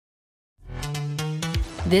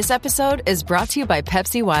This episode is brought to you by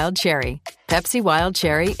Pepsi Wild Cherry. Pepsi Wild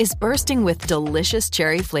Cherry is bursting with delicious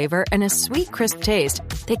cherry flavor and a sweet, crisp taste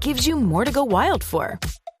that gives you more to go wild for.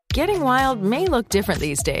 Getting wild may look different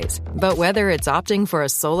these days, but whether it's opting for a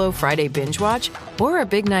solo Friday binge watch or a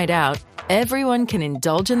big night out, everyone can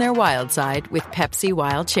indulge in their wild side with Pepsi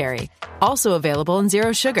Wild Cherry. Also available in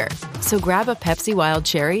Zero Sugar. So grab a Pepsi Wild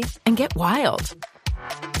Cherry and get wild.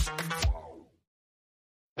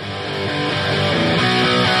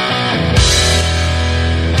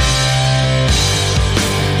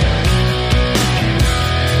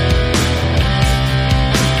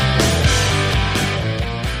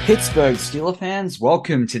 Pittsburgh Steelers fans,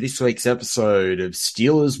 welcome to this week's episode of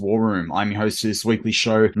Steelers War Room. I'm your host of this weekly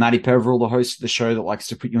show, Matty Peverill, the host of the show that likes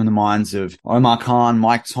to put you in the minds of Omar Khan,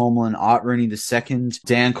 Mike Tomlin, Art Rooney II,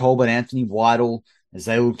 Dan Colbert, Anthony Weidel, as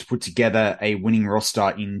they look to put together a winning roster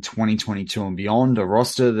in 2022 and beyond, a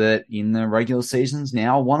roster that in the regular season's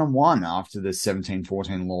now 1-1 after the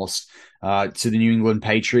 17-14 loss to the New England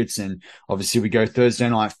Patriots. And obviously we go Thursday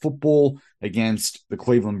night football against the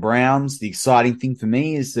Cleveland Browns. The exciting thing for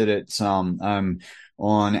me is that it's on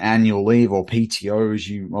annual leave, or PTO, as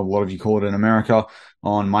a lot of you call it in America,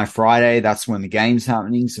 on my Friday. That's when the game's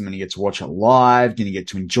happening. So I'm going to get to watch it live, going to get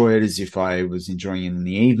to enjoy it as if I was enjoying it in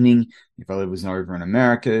the evening, if I was over in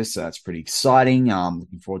America. So that's pretty exciting.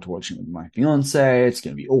 Looking forward to watching it with my fiance. It's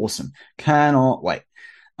going to be awesome. Cannot wait.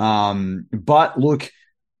 But look,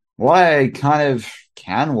 what I kind of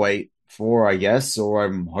can wait for, I guess, or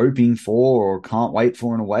I'm hoping for, or can't wait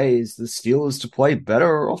for in a way, is the Steelers to play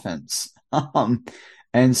better offense.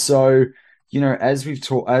 And so, as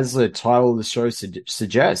the title of the show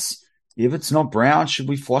suggests, if it's not Brown, should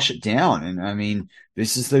we flush it down? And I mean,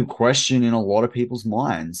 this is the question in a lot of people's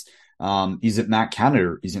minds. Is it Matt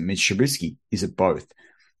Canada? Is it Mitch Trubisky? Is it both?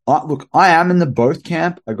 Look, I am in the both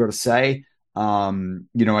camp, I got to say. I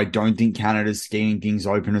don't think Canada's getting things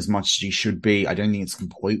open as much as he should be. I don't think it's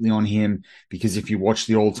completely on him, because if you watch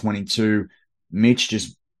the All-22, Mitch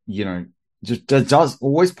just does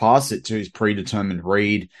always pass it to his predetermined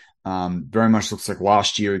read. Very much looks like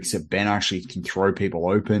last year, except Ben actually can throw people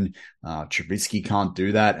open. Trubisky can't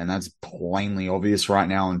do that, and that's plainly obvious right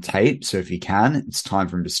now on tape. So if he can, it's time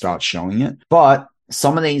for him to start showing it. But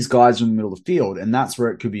some of these guys are in the middle of the field, and that's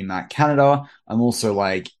where it could be Matt Canada. I'm also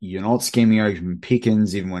like, you're not scheming open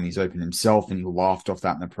Pickens, even when he's open himself, and he laughed off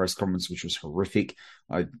that in the press conference, which was horrific.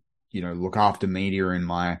 I look after media in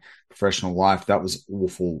my professional life. That was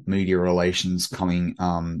awful media relations coming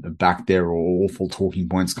back there, or awful talking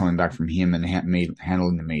points coming back from him and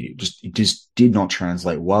handling the media. It just did not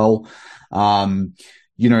translate well.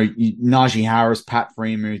 Najee Harris, Pat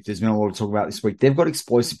Freiermuth, there's been a lot of talk about this week. They've got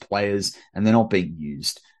explosive players and they're not being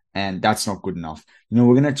used, and that's not good enough.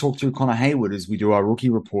 We're going to talk through Connor Hayward as we do our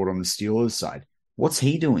rookie report on the Steelers side. What's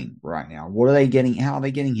he doing right now? What are they getting? How are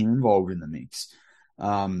they getting him involved in the mix?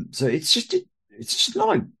 So it's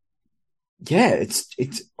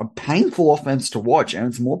a painful offense to watch, and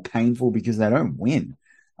it's more painful because they don't win.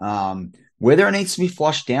 Whether it needs to be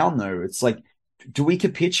flushed down, though, it's like, do we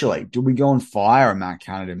capitulate? Do we go and fire Matt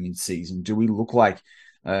Canada mid-season? Do we look like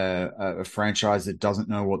a franchise that doesn't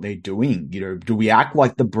know what they're doing? Do we act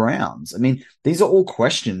like the Browns? I mean, these are all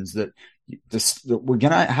questions that we're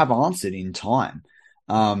going to have answered in time.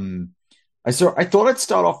 I thought I'd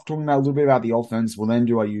start off talking about a little bit about the offense. We'll then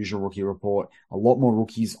do our usual rookie report. A lot more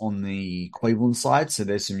rookies on the Cleveland side, so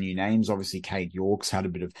there's some new names. Obviously, Cade York's had a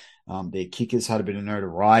bit of their kickers had a bit of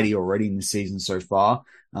notoriety already in the season so far.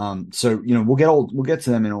 We'll get to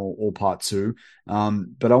them in all part two.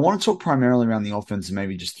 But I want to talk primarily around the offense and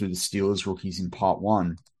maybe just through the Steelers rookies in part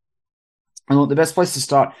one. And look, the best place to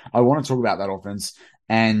start, I want to talk about that offense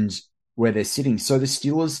and where they're sitting. So the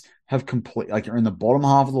Steelers have are in the bottom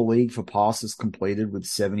half of the league for passes completed with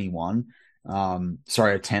 71.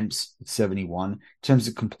 Attempts with 71. Attempts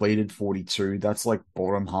of completed 42. That's like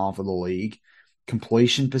bottom half of the league.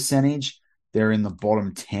 Completion percentage, they're in the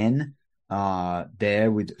bottom 10 there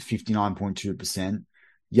with 59.2%.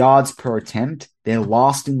 Yards per attempt, they're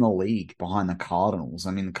last in the league behind the Cardinals.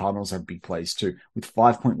 I mean, the Cardinals have big plays too with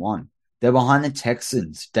 5.1. They're behind the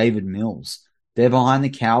Texans, David Mills. They're behind the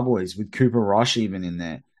Cowboys with Cooper Rush even in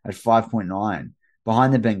there at 5.9.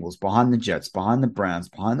 Behind the Bengals, behind the Jets, behind the Browns,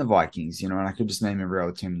 behind the Vikings, and I could just name every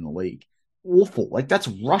other team in the league. Awful. Like, that's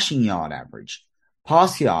rushing yard average.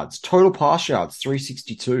 Pass yards, total pass yards,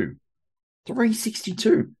 362.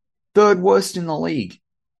 362. Third worst in the league.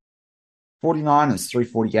 49ers,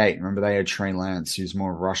 348. Remember, they had Trey Lance, who's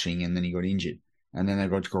more rushing, and then he got injured. And then they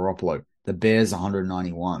got Garoppolo. The Bears,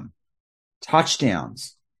 191.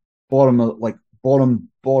 Touchdowns. Bottom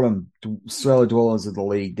cellar dwellers of the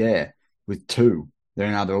league there with 2.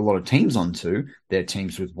 There are a lot of teams on 2. There are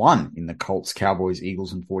teams with 1 in the Colts, Cowboys,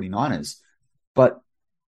 Eagles, and 49ers. But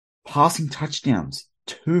passing touchdowns,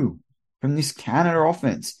 2 from this Canada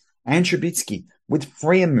offense. And Trubisky with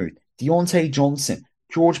Freiermuth, Deontay Johnson,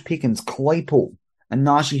 George Pickens, Claypool, and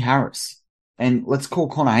Najee Harris. And let's call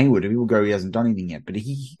Connor Hayward. People go, he hasn't done anything yet, but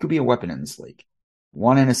he could be a weapon in this league.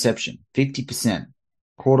 1 interception, 50%.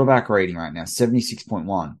 Quarterback rating right now,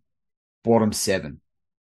 76.1. Bottom 7.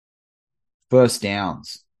 First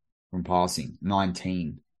downs from passing,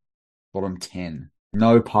 19. Bottom 10.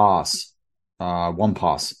 No pass. 1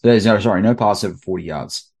 pass. No pass over 40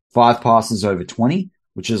 yards. 5 passes over 20,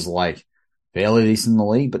 which is like fairly decent in the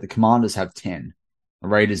league, but the Commanders have 10. The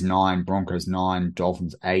Raiders 9, Broncos 9,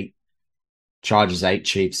 Dolphins 8, Chargers 8,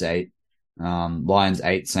 Chiefs 8, Lions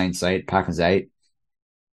 8, Saints 8, Packers 8.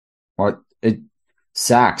 What?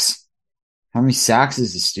 Sacks. How many sacks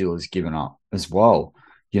has the Steelers given up as well?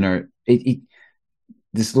 You know, the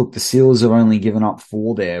Steelers have only given up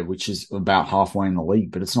 4 there, which is about halfway in the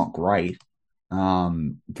league, but it's not great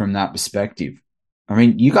from that perspective. I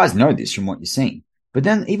mean, you guys know this from what you're seeing. But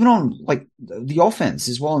then even on like the offense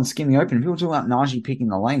as well and skimming open, people talk about Najee picking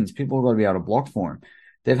the lanes. People have got to be able to block for him.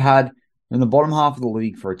 They've had in the bottom half of the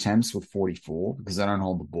league for attempts with 44 because they don't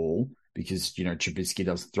hold the ball because, you know, Trubisky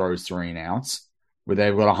throws 3 and outs, where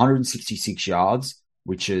they've got 166 yards,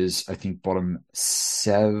 which is, I think, bottom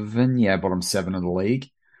 7. Yeah, bottom 7 of the league.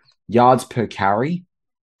 Yards per carry,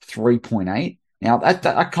 3.8. Now,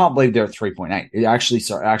 I can't believe they're at 3.8. It actually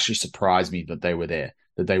surprised me that they were there,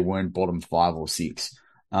 that they weren't bottom 5 or 6.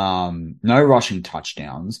 No rushing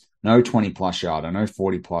touchdowns, no 20-plus yarder, no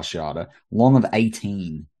 40-plus yarder, long of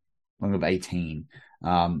 18.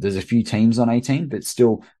 There's a few teams on 18, but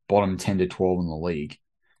still bottom 10 to 12 in the league.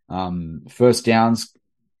 First downs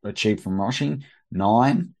achieved from rushing,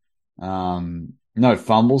 9. No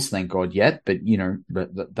fumbles, thank God yet, but you know,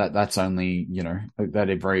 that's only, you know, that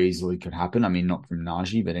it very easily could happen. I mean, not from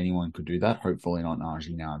Najee, but anyone could do that. Hopefully not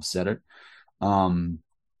Najee. Now I've said it.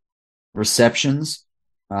 Receptions,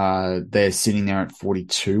 they're sitting there at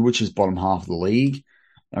 42, which is bottom half of the league.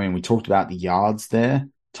 I mean, we talked about the yards there.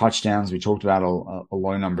 Touchdowns, we talked about a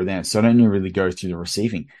low number there. So I don't really go through the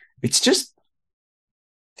receiving. There's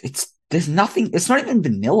nothing, it's not even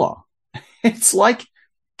vanilla. It's like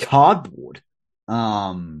cardboard.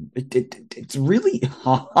 It's really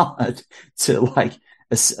hard to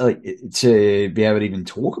to be able to even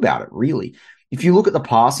talk about it, really. If you look at the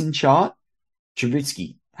passing chart,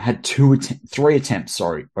 Trubisky had 3 attempts,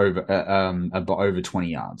 over 20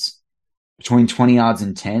 yards. Between 20 yards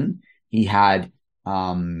and 10, he had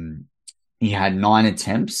 9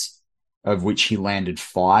 attempts, of which he landed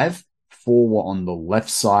 5. 4 were on the left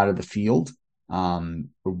side of the field. 1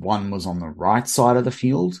 was on the right side of the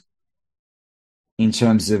field. In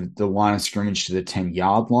terms of the line of scrimmage to the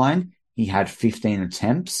 10-yard line, he had 15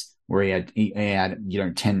 attempts where he had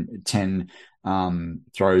 10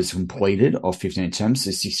 throws completed of 15 attempts,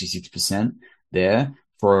 so 66% there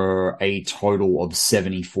for a total of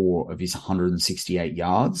 74 of his 168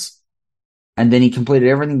 yards. And then he completed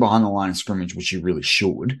everything behind the line of scrimmage, which you really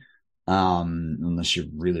should, unless you're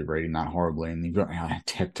really reading that horribly and you've got a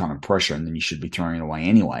heck ton of pressure and then you should be throwing it away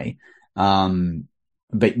anyway.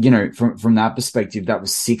 But, you know, from that perspective, that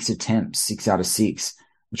was 6 attempts, 6 out of 6,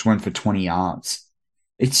 which went for 20 yards.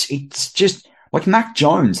 It's just like Mac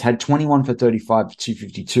Jones had 21 for 35 for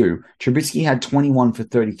 252. Trubisky had 21 for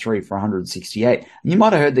 33 for 168. And you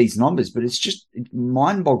might have heard these numbers, but it's just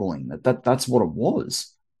mind-boggling that's what it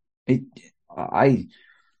was. I'm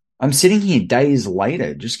sitting here days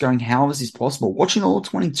later just going, how is this possible? Watching all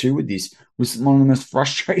 22 with this was one of the most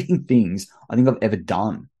frustrating things I think I've ever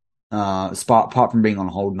done. Apart from being on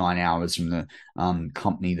hold 9 hours from the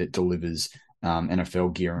company that delivers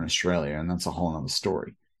NFL gear in Australia, and that's a whole other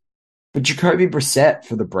story. But Jacoby Brissett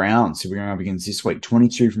for the Browns, who we're going up against this week,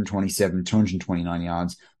 22 from 27, 229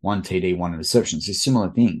 yards, 1 TD, 1 interception. So similar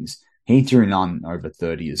things. He threw none over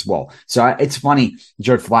 30 as well. So it's funny,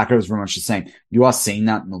 Joe Flacco is very much the same. You are seeing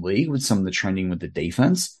that in the league with some of the trending with the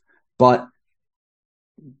defense. But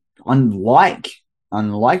unlike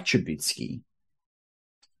Trubisky,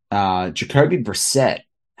 Jacoby Brissett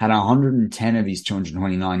had 110 of his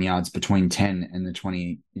 229 yards between 10 and the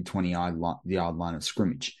 20 yard line of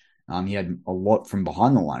scrimmage. He had a lot from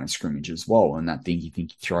behind the line of scrimmage as well, and that thing you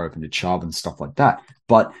think you throw open to Chubb and stuff like that.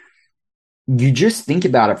 But you just think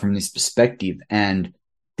about it from this perspective, and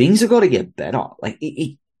things have got to get better. Like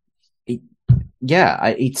and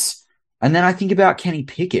then I think about Kenny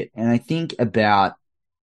Pickett, and I think about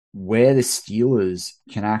where the Steelers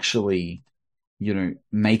can actually, you know,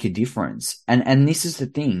 make a difference. And this is the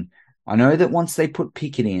thing. I know that once they put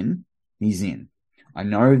Pickett in, he's in. I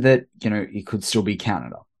know that, it could still be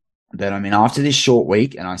Canada. But I mean, after this short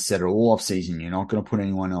week, and I said it all off season, you're not going to put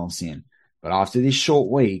anyone else in. But after this short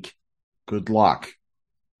week, good luck.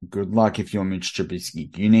 Good luck if you're Mitch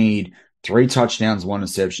Trubisky. You need 3 touchdowns, 1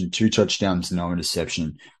 interception, 2 touchdowns, no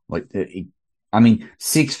interception.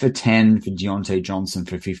 6 for 10 for Deontay Johnson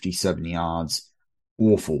for 57 yards.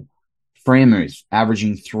 Awful. Freiermuth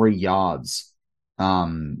averaging 3 yards,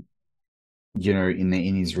 in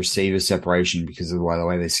his receiver separation because of the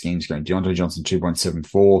way their scheme's going. Deontay Johnson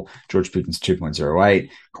 2.74, George Pickens 2.08,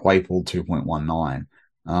 Claypool 2.19.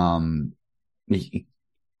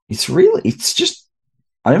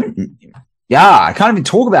 I can't even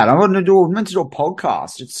talk about it. I'm meant to do a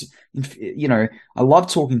podcast. I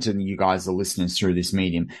love talking to you guys, the listeners, through this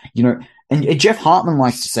medium. And Jeff Hartman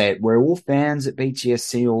likes to say it. We're all fans at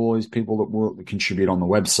BTSC, all those people that will contribute on the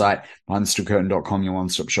website, BehindTheSteelCurtain.com, your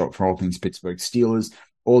one-stop shop for all things Pittsburgh Steelers,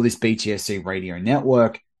 all this BTSC radio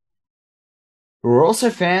network. We're also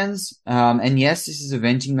fans, and yes, this is a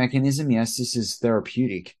venting mechanism. Yes, this is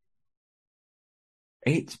therapeutic.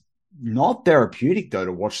 It's not therapeutic, though,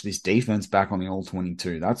 to watch this defense back on the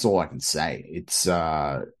All-22. That's all I can say. It's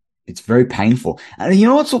very painful. And you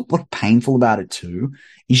know what's painful about it, too?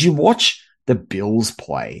 Is you watch the Bills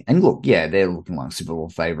play. And look, yeah, they're looking like Super Bowl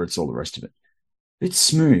favorites, all the rest of it. It's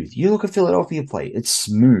smooth. You look at Philadelphia play. It's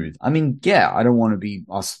smooth. I mean, yeah, I don't want to be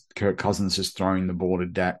us Kirk Cousins just throwing the ball to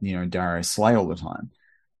Darius Slay all the time.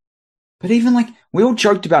 But even we all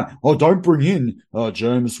joked about, don't bring in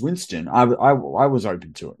Jameis Winston. I was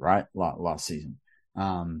open to it, right? Last season.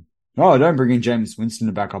 Don't bring in Jameis Winston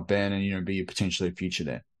to back up Ben and, be potentially a future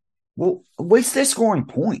there. Well, at least they're scoring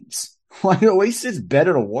points. At least it's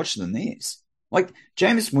better to watch than this.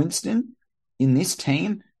 Jameis Winston in this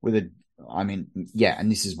team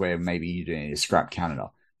and this is where maybe you do need to scrap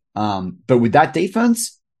Canada. But with that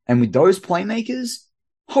defense and with those playmakers,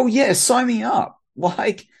 sign me up.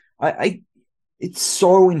 It's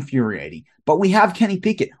so infuriating. But we have Kenny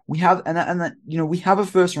Pickett. We have, we have a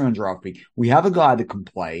first round draft pick. We have a guy that can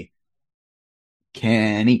play.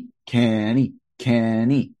 Kenny.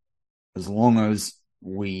 As long as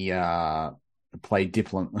we play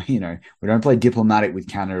we don't play diplomatic with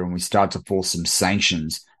Canada and we start to force some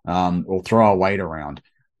sanctions, or throw our weight around,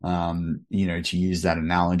 to use that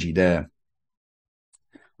analogy there.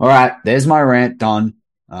 All right, there's my rant done.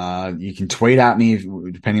 You can tweet at me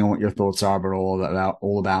depending on what your thoughts are, but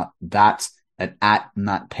all about that at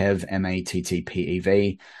MattPev,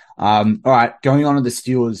 MattPev. All right, going on to the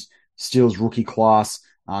Steelers rookie class.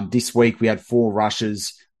 This week we had 4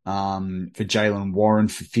 rushes for Jaylen Warren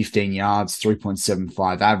for 15 yards,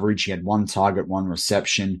 3.75 average. He had 1 target, 1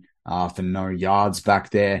 reception for no yards back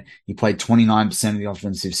there. He played 29% of the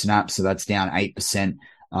offensive snaps, so that's down 8%.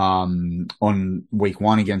 On week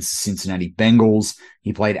 1 against the Cincinnati Bengals.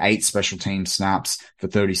 He played 8 special team snaps for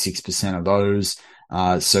 36% of those.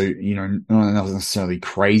 Not necessarily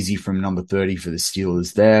crazy from number 30 for the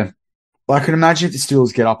Steelers there. But I can imagine if the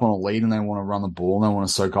Steelers get up on a lead and they want to run the ball and they want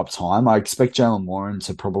to soak up time, I expect Jaylen Warren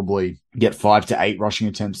to probably get 5 to 8 rushing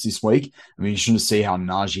attempts this week. I mean, you should see how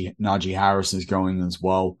Najee Harris is going as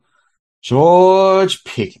well. George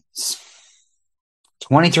Pickens,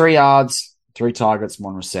 23 yards, 3 targets,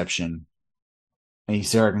 1 reception. He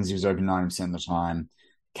reckons he was open 90% of the time.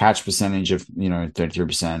 Catch percentage of,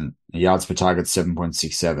 33%. Yards per target,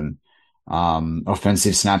 7.67.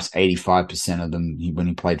 Offensive snaps, 85% of them. When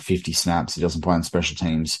he played 50 snaps, he doesn't play on special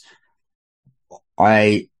teams.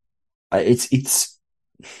 It's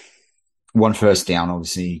 1 first down,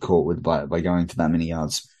 obviously, he caught with by going for that many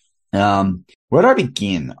yards. Where do I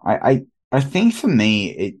begin? I think for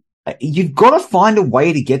me, you've got to find a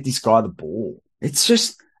way to get this guy the ball. It's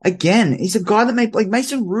just, again, he's a guy that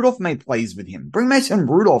Mason Rudolph made plays with him. Bring Mason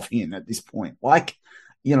Rudolph in at this point.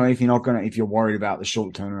 If you're worried about the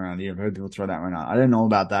short turnaround, you've heard people throw that one out. I don't know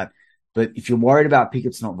about that. But if you're worried about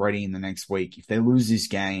Pickett's not ready in the next week, if they lose this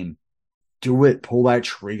game, do it. Pull that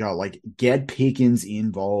trigger. Get Pickens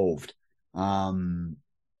involved. He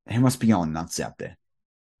must be going nuts out there.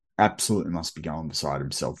 Absolutely must be going beside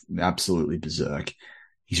himself. Absolutely berserk.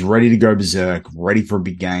 He's ready to go berserk, ready for a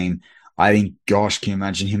big game. I think, gosh, can you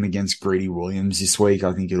imagine him against Greedy Williams this week?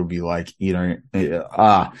 I think it'll be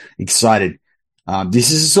excited.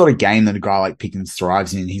 This is the sort of game that a guy like Pickens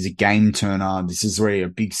thrives in. He's a game turner. This is where a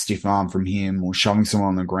big stiff arm from him or shoving someone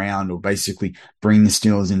on the ground or basically bringing the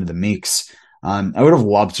Steelers into the mix. I would have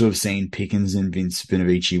loved to have seen Pickens and Vince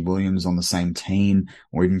Williams on the same team,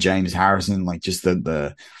 or even James Harrison, just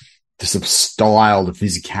the sort of style, the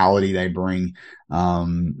physicality they bring.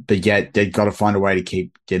 But yet they've got to find a way to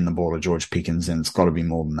keep getting the ball to George Pickens, and it's got to be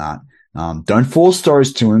more than that. Don't force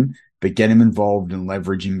throws to him. but get him involved and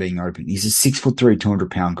leverage him being open. He's a 6'3",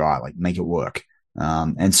 200-pound guy. Like, make it work.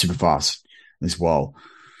 And super fast as well.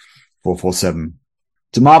 4.47.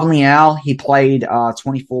 DeMarvin Leal, he played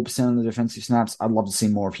 24% of the defensive snaps. I'd love to see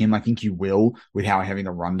more of him. I think you will, with how heavy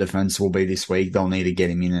the run defense will be this week. They'll need to get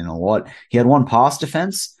him in a lot. He had one pass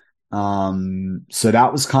defense, so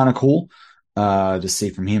that was kind of cool to see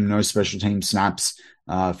from him. No special team snaps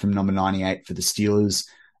from number 98 for the Steelers.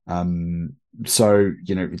 So,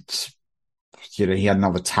 he had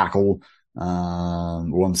another tackle,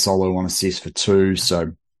 one solo, one assist for 2.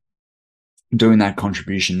 So doing that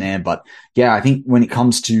contribution there. But yeah, I think when it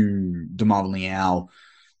comes to DeMarvin Leal,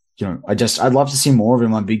 I'd love to see more of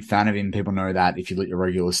him. I'm a big fan of him. People know that if you're a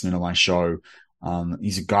regular listener to my show.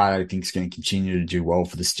 He's a guy that I think is going to continue to do well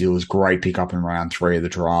for the Steelers. Great pickup in round 3 of the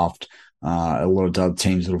draft. A lot of other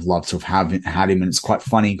teams would have loved to have had him. And it's quite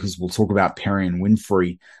funny because we'll talk about Perry and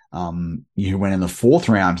Winfrey, who went in the 4th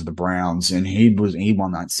round to the Browns, and he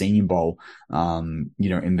won that Senior Bowl,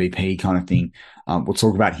 MVP kind of thing. We'll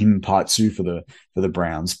talk about him in part 2 for the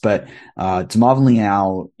Browns, but DeMarvin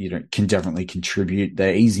Leal, can definitely contribute.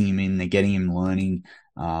 They're easing him in, they're getting him learning.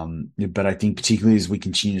 But I think particularly as we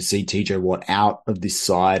continue to see TJ Watt out of this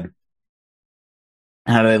side,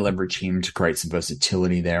 how do they leverage him to create some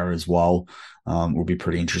versatility there as well? Will be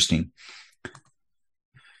pretty interesting.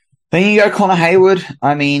 Then you go Connor Hayward.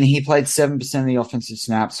 I mean, he played 7% of the offensive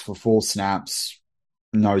snaps for 4 snaps.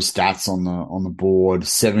 No stats on the board.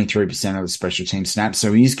 73% of the special team snaps.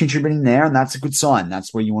 So he's contributing there, and that's a good sign.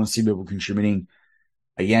 That's where you want to see people contributing.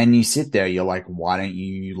 Again, you sit there, you're like, why don't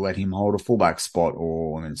you let him hold a fullback spot?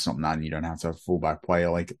 Or, it's not that you don't have to have a fullback player.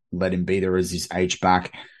 Like, let him be there as his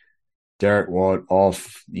H-back. Derek Watt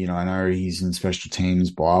off. I know he's in special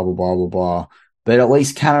teams, blah, blah, blah, blah, blah. But at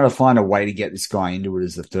least Canada find a way to get this guy into it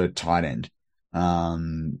as the 3rd tight end.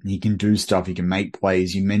 He can do stuff. He can make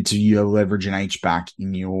plays. You leverage an H-back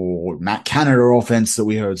in your Matt Canada offense that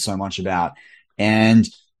we heard so much about. And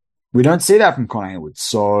we don't see that from Connor Hayward.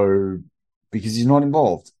 So, because he's not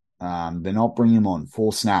involved. They're not bringing him on.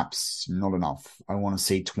 4 snaps, not enough. I want to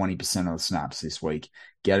see 20% of the snaps this week.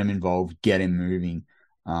 Get him involved. Get him moving.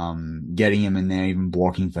 Getting him in there, even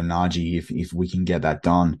blocking for Najee if we can get that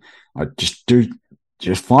done.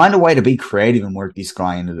 Just find a way to be creative and work this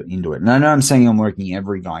guy into it. No, I'm saying I'm working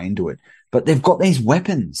every guy into it, but they've got these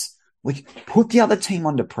weapons. Like, put the other team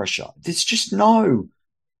under pressure. There's just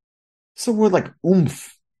it's a word like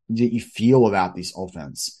oomph that you feel about this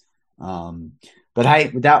offense. But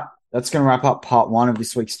hey, that's going to wrap up part 1 of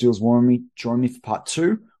this week's Steelers War Room. Join me for part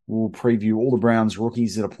 2. We'll preview all the Browns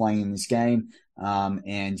rookies that are playing in this game.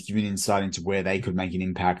 And give an insight into where they could make an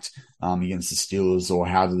impact against the Steelers, or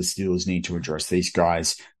how do the Steelers need to address these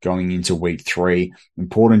guys going into week 3.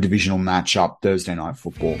 Important divisional matchup, Thursday Night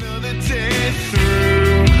Football.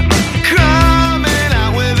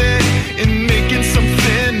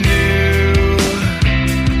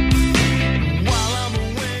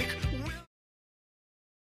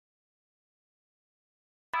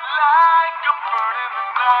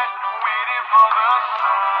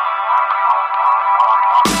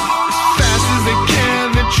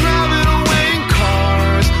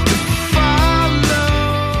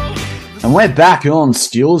 And we're back on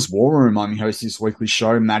Steelers War Room. I'm your host of this weekly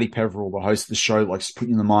show, Matty Peverill, the host of the show, likes to put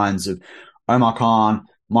you in the minds of Omar Khan,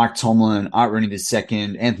 Mike Tomlin, Art Rooney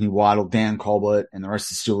II, Anthony Weidel, Dan Colbert, and the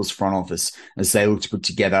rest of the Steelers front office as they look to put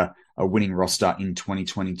together a winning roster in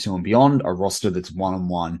 2022 and beyond, a roster that's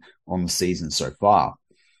 1-1 on the season so far.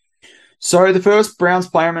 So the first Browns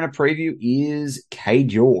player I'm going to preview is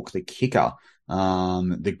Cade York, the kicker,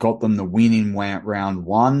 that got them the win in round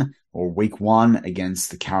 1 or week 1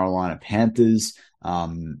 against the Carolina Panthers.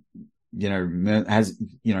 Didn't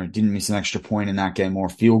miss an extra point in that game or a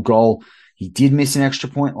field goal. He did miss an extra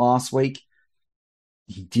point last week.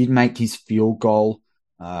 He did make his field goal.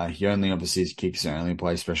 He only obviously is a kicker, so only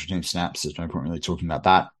plays special team snaps. There's no point really talking about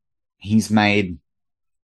that. He's made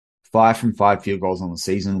 5 from 5 field goals on the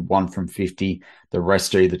season, 1 from 50. The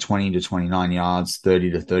rest are either 20 to 29 yards,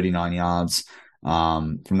 30 to 39 yards.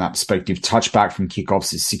 From that perspective, touchback from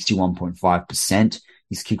kickoffs is 61.5%.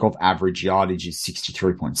 His kickoff average yardage is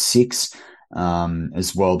 63.6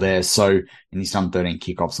 as well there. So, and he's done 13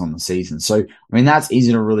 kickoffs on the season. So, I mean, that's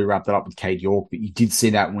easy to really wrap that up with Cade York, but you did see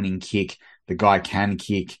that winning kick. The guy can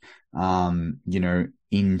kick,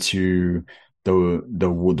 into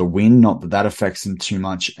the win. Not that affects them too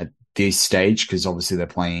much at this stage, because obviously they're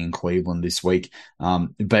playing in Cleveland this week.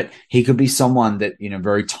 But he could be someone that,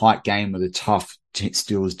 very tight game with a tough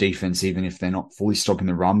Steelers defense, even if they're not fully stopping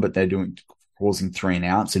the run, but they're doing causing 3 and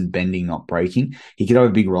outs and bending, not breaking. He could have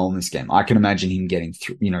a big role in this game. I can imagine him getting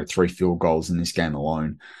 3 field goals in this game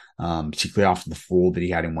alone, particularly after the 4 that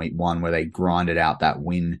he had in week 1 where they grinded out that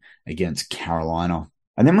win against Carolina.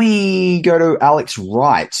 And then we go to Alex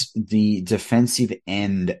Wright, the defensive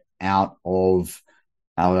end out of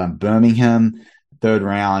Birmingham. 3rd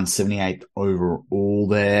round, 78th overall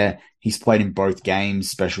there. He's played in both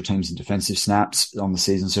games, special teams and defensive snaps on the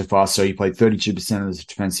season so far. So he played 32% of the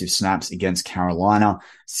defensive snaps against Carolina,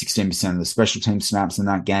 16% of the special team snaps in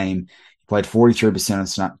that game. He played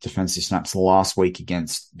 43% of defensive snaps last week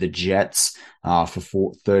against the Jets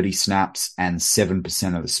for 30 snaps and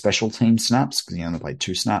 7% of the special team snaps because he only played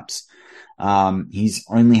 2 snaps. He's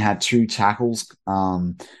only had 2 tackles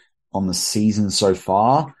on the season so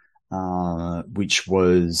far. Which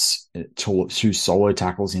was 2 solo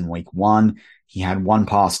tackles in week 1. He had 1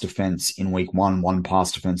 pass defense in week 1, 1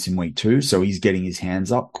 pass defense in week 2. So he's getting his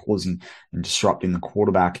hands up, causing and disrupting the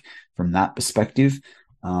quarterback from that perspective.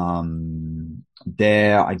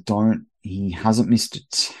 He hasn't missed a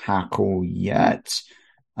tackle yet.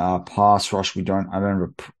 Pass rush, he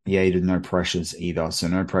did no pressures either. So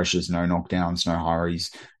no pressures, no knockdowns, no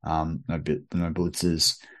hurries, no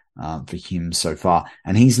blitzes. For him so far.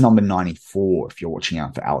 And he's number 94 if you're watching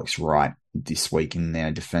out for Alex Wright this week in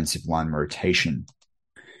their defensive line rotation.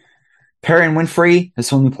 Perrion Winfrey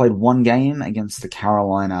has only played 1 game against the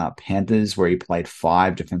Carolina Panthers where he played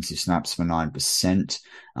 5 defensive snaps for 9%.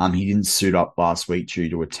 He didn't suit up last week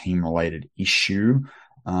due to a team-related issue,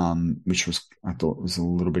 which I thought was a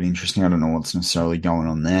little bit interesting. I don't know what's necessarily going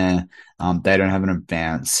on there. They don't have an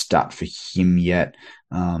advanced stat for him yet.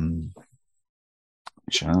 I'm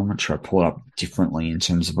going to try to pull it up differently in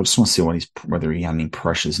terms of, I just want to see whether he had any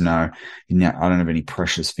pressures. No, I don't have any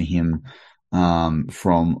pressures for him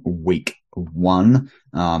from week 1.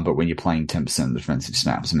 But when you're playing 10% of defensive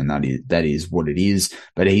snaps, I mean, that is what it is.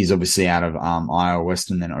 But he's obviously out of Iowa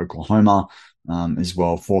Western, then Oklahoma as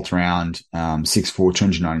well. 4th round, 6'4",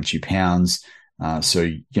 292 pounds. So,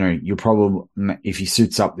 you're probably, if he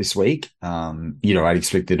suits up this week, I'd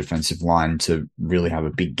expect the defensive line to really have a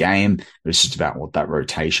big game, but it's just about what that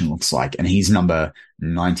rotation looks like. And he's number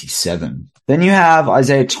 97. Then you have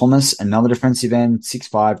Isaiah Thomas, another defensive end,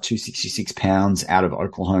 6'5", 266 pounds out of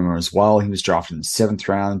Oklahoma as well. He was drafted in the 7th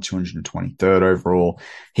round, 223rd overall.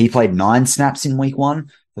 He played 9 snaps in week 1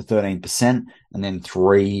 for 13%, and then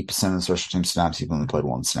 3% of the special team snaps. He only played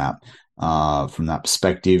 1 snap, from that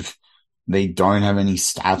perspective. They don't have any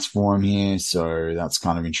stats for him here, so that's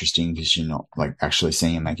kind of interesting because you're not actually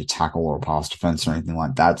seeing him make a tackle or a pass defense or anything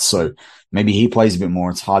like that. So maybe he plays a bit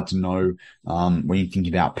more. It's hard to know when you think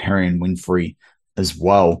about Perrion Winfrey as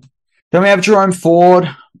well. Then we have Jerome Ford,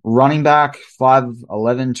 running back,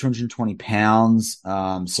 5'11", 220 pounds.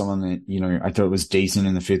 Someone that, I thought was decent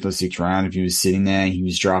in the 5th or 6th round. If he was sitting there, he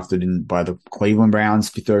was drafted by the Cleveland Browns,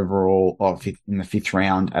 5th overall, in the 5th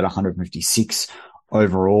round at 156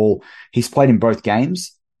 overall. He's played in both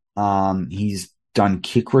games. He's done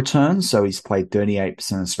kick returns, so he's played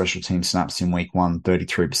 38% of special team snaps in week 1,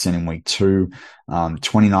 33% in week 2,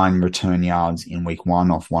 29 return yards in week 1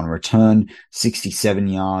 off 1 return, 67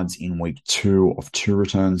 yards in week 2 off 2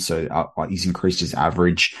 returns. So he's increased his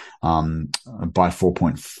average by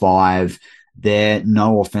 4.5. There,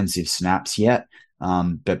 no offensive snaps yet,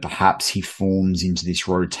 but perhaps he forms into this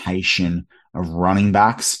rotation of running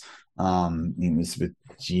backs. It was with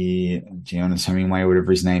Giannis Hemingway,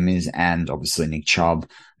 whatever his name is, and obviously Nick Chubb,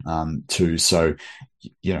 too. So,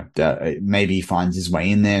 maybe he finds his way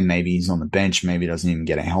in there. Maybe he's on the bench. Maybe he doesn't even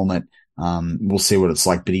get a helmet. We'll see what it's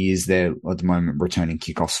like, but he is there at the moment returning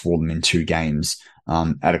kickoffs for them in 2 games,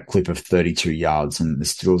 at a clip of 32 yards. And the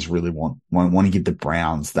Steelers really want to give the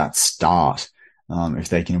Browns that start, if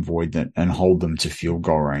they can avoid that and hold them to field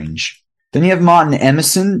goal range. Then you have Martin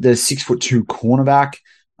Emerson, the 6'2" cornerback.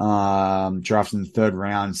 Drafted in the 3rd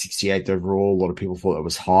round, 68th overall. A lot of people thought that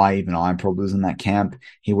was high. Even I probably was in that camp.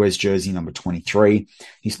 He wears jersey number 23.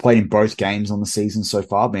 He's played in both games on the season so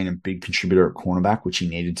far, being a big contributor at cornerback, which he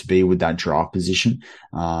needed to be with that draft position,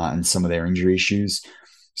 and some of their injury issues.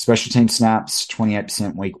 Special team snaps,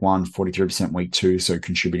 28% week 1, 43% week 2. So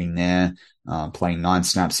contributing there, playing 9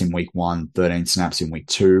 snaps in week 1, 13 snaps in week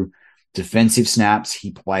 2. Defensive snaps,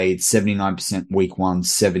 he played 79% week 1,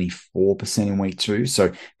 74% in week 2.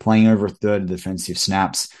 So playing over a third of defensive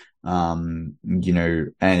snaps, and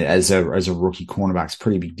as a rookie cornerback, it's a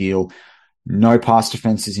pretty big deal. No pass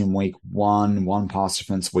defenses in week 1, 1 pass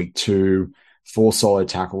defense week 2, 4 solo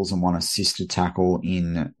tackles and 1 assisted tackle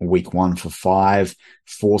in week 1 for 5,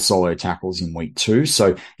 4 solo tackles in week 2.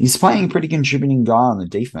 So he's playing a pretty contributing guy on the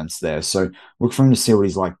defense there. So look for him to see what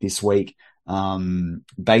he's like this week.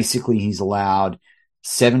 Basically, he's allowed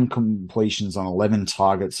 7 completions on 11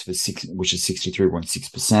 targets for 6, which is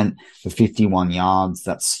 63.6% for 51 yards.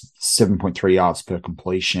 That's 7.3 yards per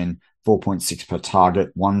completion, 4.6 per target,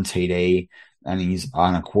 1 TD, and he's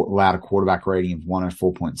allowed a quarterback rating of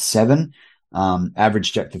 104.7.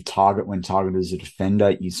 Average depth of target when targeted as a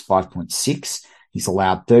defender is 5.6. He's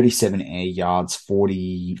allowed 37 air yards,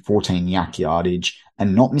 14 yak yardage,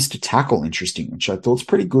 and not missed a tackle, interesting, which I thought was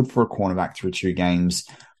pretty good for a cornerback through 2 games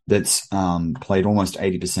that's played almost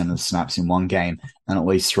 80% of snaps in one game and at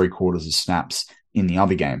least 3/4 of snaps in the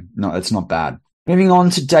other game. No, it's not bad. Moving on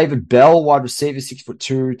to David Bell, wide receiver,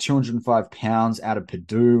 6'2", 205 pounds, out of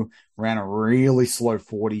Purdue. Ran a really slow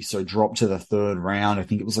 40, so dropped to the 3rd round. I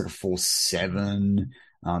think it was like a 4.7.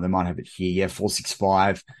 They might have it here. Yeah,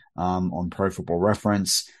 4.65 on Pro Football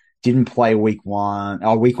Reference. Didn't play week one.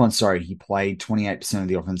 He played 28% of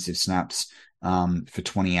the offensive snaps for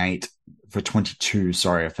 22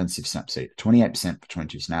 offensive snaps. 28% for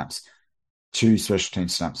 22 snaps. 2 special team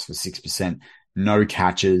snaps for 6%. No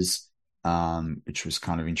catches, which was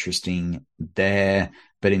kind of interesting there.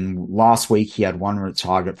 But in last week, he had 1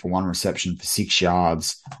 target for 1 reception for 6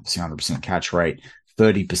 yards, 100% catch rate.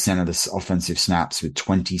 30% of the offensive snaps with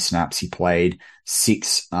 20 snaps he played,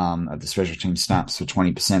 6 of the special team snaps for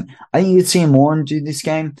 20%. I think you'd see him more and do this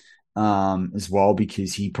game as well,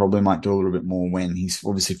 because he probably might do a little bit more when he's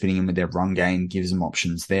obviously fitting in with their run game, gives them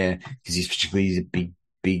options there, because he's a big,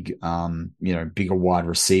 bigger wide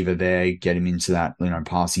receiver there. Get him into that,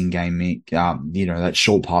 passing game mix, that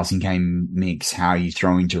short passing game mix, how you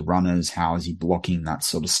throw into runners, how is he blocking, that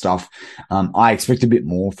sort of stuff. I expect a bit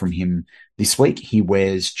more from him this week. He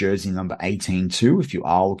wears jersey number 18 too, if you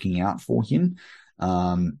are looking out for him.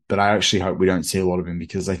 But I actually hope we don't see a lot of him,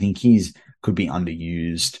 because I think could be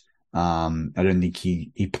underused. I don't think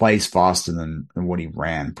he plays faster than what he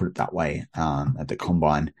ran, put it that way, at the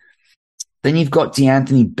combine. Then you've got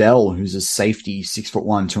D'Anthony Bell, who's a safety,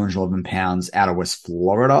 6'1", 211 pounds, out of West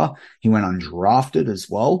Florida. He went undrafted as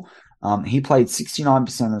well. He played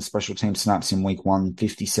 69% of special team snaps in week 1,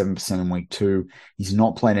 57% in week 2. He's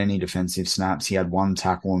not played any defensive snaps. He had 1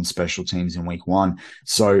 tackle on special teams in week 1.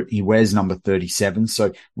 So he wears number 37.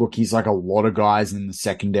 So look, he's like a lot of guys in the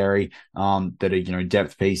secondary, that are,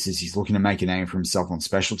 depth pieces. He's looking to make a name for himself on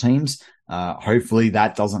special teams. Hopefully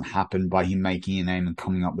that doesn't happen by him making a name and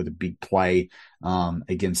coming up with a big play,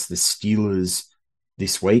 against the Steelers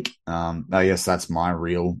this week. I guess that's my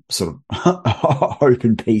real sort of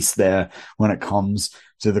open piece there when it comes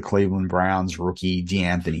to the Cleveland Browns rookie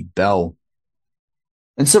D'Anthony Bell.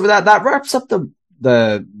 And so with that wraps up the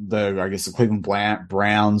I guess the Cleveland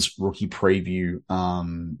Browns rookie preview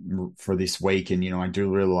for this week. And I do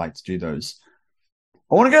really like to do those.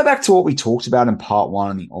 I want to go back to what we talked about in part 1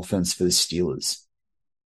 on the offense for the Steelers.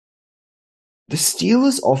 The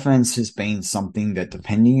Steelers offense has been something that,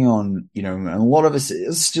 depending on, and a lot of us as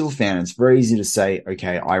a Steelers fan, it's very easy to say,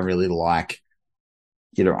 okay, I really like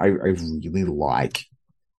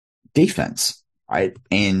defense, right?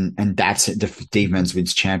 And that's defense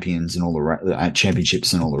wins champions and all the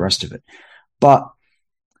championships and all the rest of it. But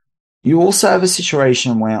you also have a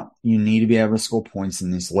situation where you need to be able to score points in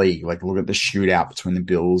this league. Like, look at the shootout between the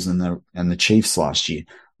Bills and the Chiefs last year.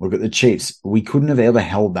 Look at the Chiefs. We couldn't have ever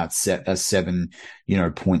held that a 7,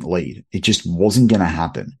 point lead. It just wasn't going to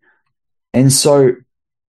happen. And so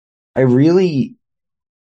Steelers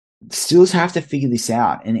have to figure this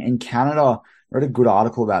out. And Canada, I read a good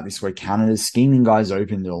article about this where Canada's scheming guys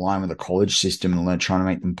open to align with the college system, and they're trying to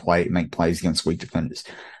make them make plays against weak defenders.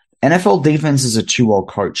 NFL defenses are too well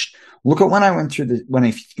coached. Look at when I went through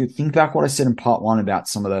if you think back what I said in part 1 about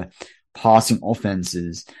some of the passing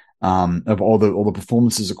offenses, of all the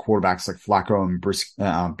performances of quarterbacks like Flacco and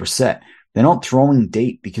Brissett. They're not throwing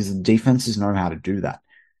deep because the defenses know how to do that,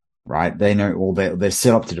 right? They know, they're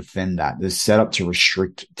set up to defend that. They're set up to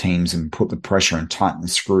restrict teams and put the pressure and tighten the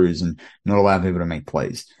screws and not allow people to make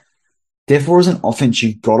plays. Therefore, as an offense,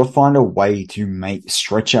 you've got to find a way to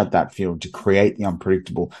stretch out that field, to create the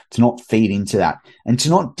unpredictable, to not feed into that, and to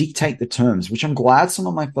not dictate the terms, which I'm glad some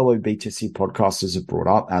of my fellow BTC podcasters have brought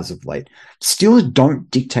up as of late. Steelers don't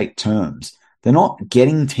dictate terms. They're not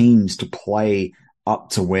getting teams to play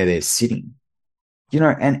up to where they're sitting.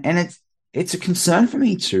 And it's a concern for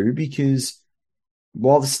me too, because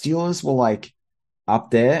while the Steelers were like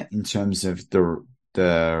up there in terms of the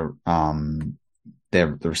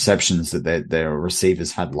receptions that their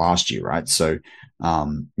receivers had last year, right? So,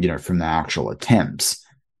 from the actual attempts,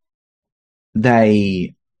 and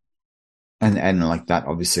like that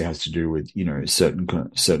obviously has to do with, certain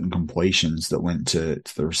completions that went to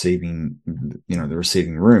the receiving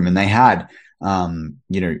room. And they had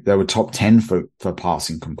They were top 10 for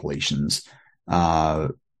passing completions,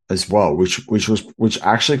 as well, which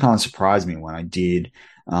actually kind of surprised me when I did,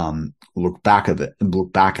 look back at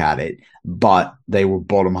it, but they were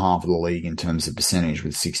bottom half of the league in terms of percentage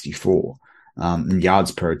with 64. And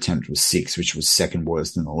yards per attempt was 6, which was second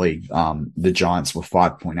worst in the league. The Giants were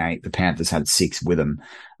 5.8. The Panthers had 6 with them.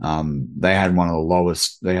 They had one of the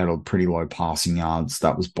lowest. They had a pretty low passing yards.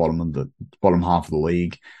 That was bottom half of the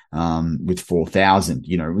league, with 4,000.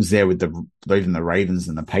 It was there with even the Ravens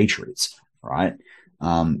and the Patriots, right?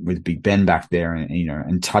 With Big Ben back there,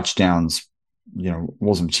 and touchdowns,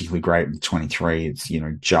 wasn't particularly great with 23. It's,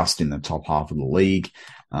 just in the top half of the league.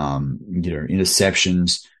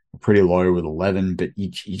 Interceptions pretty low with 11, but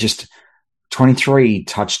you just 23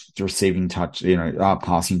 passing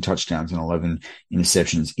touchdowns and 11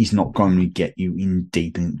 interceptions is not going to get you in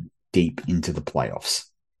deep into the playoffs.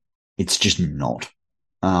 It's just not.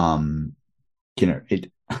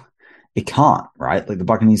 It can't, right? Like the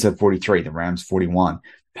Buccaneers have 43, the Rams 41,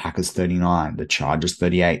 Packers 39, the Chargers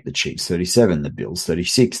 38, the Chiefs 37, the Bills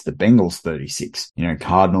 36, the Bengals 36,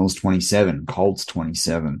 Cardinals 27, Colts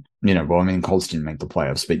 27. Colts didn't make the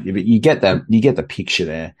playoffs, but you get the picture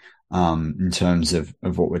there, in terms of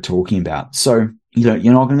what we're talking about. So, you're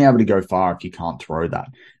not going to be able to go far if you can't throw that.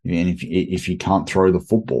 And if you can't throw the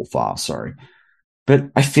football far, sorry.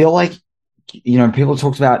 But I feel like, people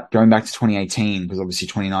talked about going back to 2018 because obviously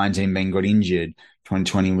 2019 Ben got injured.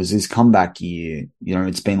 2020 was his comeback year.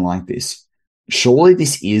 It's been like this. Surely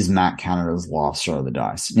this is Matt Canada's last throw of the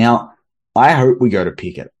dice. Now, I hope we go to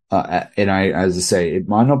Pickett. As I say, it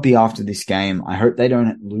might not be after this game. I hope they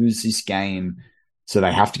don't lose this game, so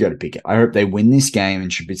they have to go to Pickett. I hope they win this game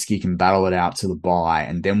and Trubisky can battle it out to the bye,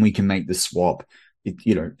 and then we can make the swap.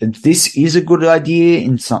 This is a good idea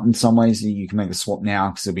in some ways. You can make the swap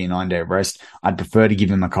now because it'll be a 9-day rest. I'd prefer to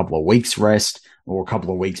give him a couple of weeks rest, or a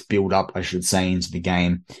couple of weeks build up, I should say, into the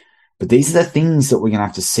game. But these are the things that we're going to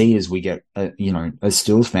have to see as we get, as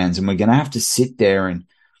Steelers fans, and we're going to have to sit there and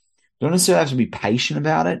don't necessarily have to be patient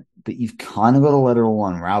about it, but you've kind of got to let it all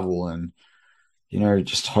unravel and,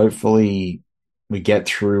 just hopefully we get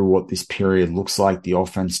through what this period looks like. The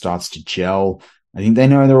offense starts to gel. I think they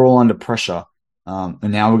know they're all under pressure.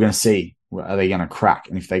 And now we're going to see, are they going to crack?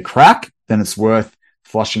 And if they crack, then it's worth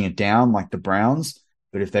flushing it down like the Browns.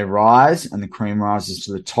 But if they rise and the cream rises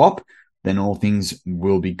to the top, then all things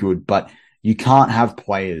will be good. But you can't have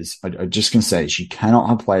players. I'm just going to say this. You cannot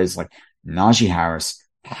have players like Najee Harris,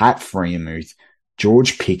 Pat Freiermuth,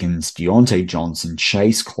 George Pickens, Deontay Johnson,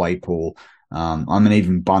 Chase Claypool. I'm going to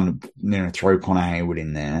even throw Connor Hayward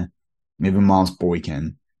in there, even Miles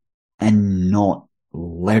Boykin, and not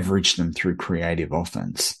leverage them through creative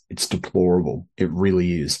offense. It's deplorable. It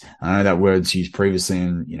really is. I know that word's used previously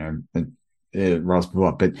in, but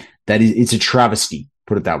it's a travesty.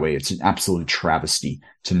 Put it that way. It's an absolute travesty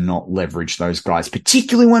to not leverage those guys,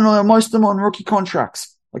 particularly when most of them are on rookie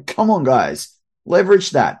contracts. Like, come on, guys,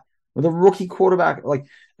 leverage that with a rookie quarterback, like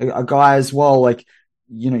a guy as well. Like,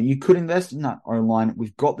 you could invest in that O-line.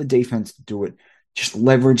 We've got the defense to do it. Just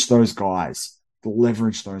leverage those guys.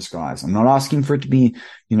 I'm not asking for it to be,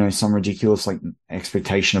 some ridiculous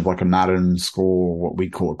expectation of a Madden score, or what we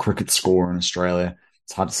call a cricket score in Australia.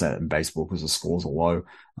 It's hard to say that in baseball because the scores are low,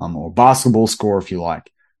 or a basketball score if you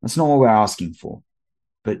like. That's not what we're asking for.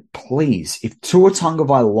 But please, if Tua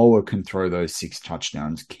Tagovailoa can throw those 6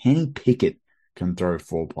 touchdowns, Kenny Pickett can throw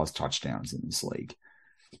 4+ touchdowns in this league.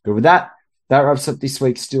 But with that wraps up this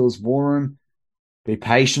week's Steelers War Room. Be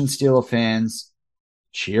patient, Steeler fans.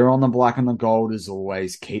 Cheer on the black and the gold as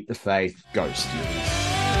always. Keep the faith. Go Steelers.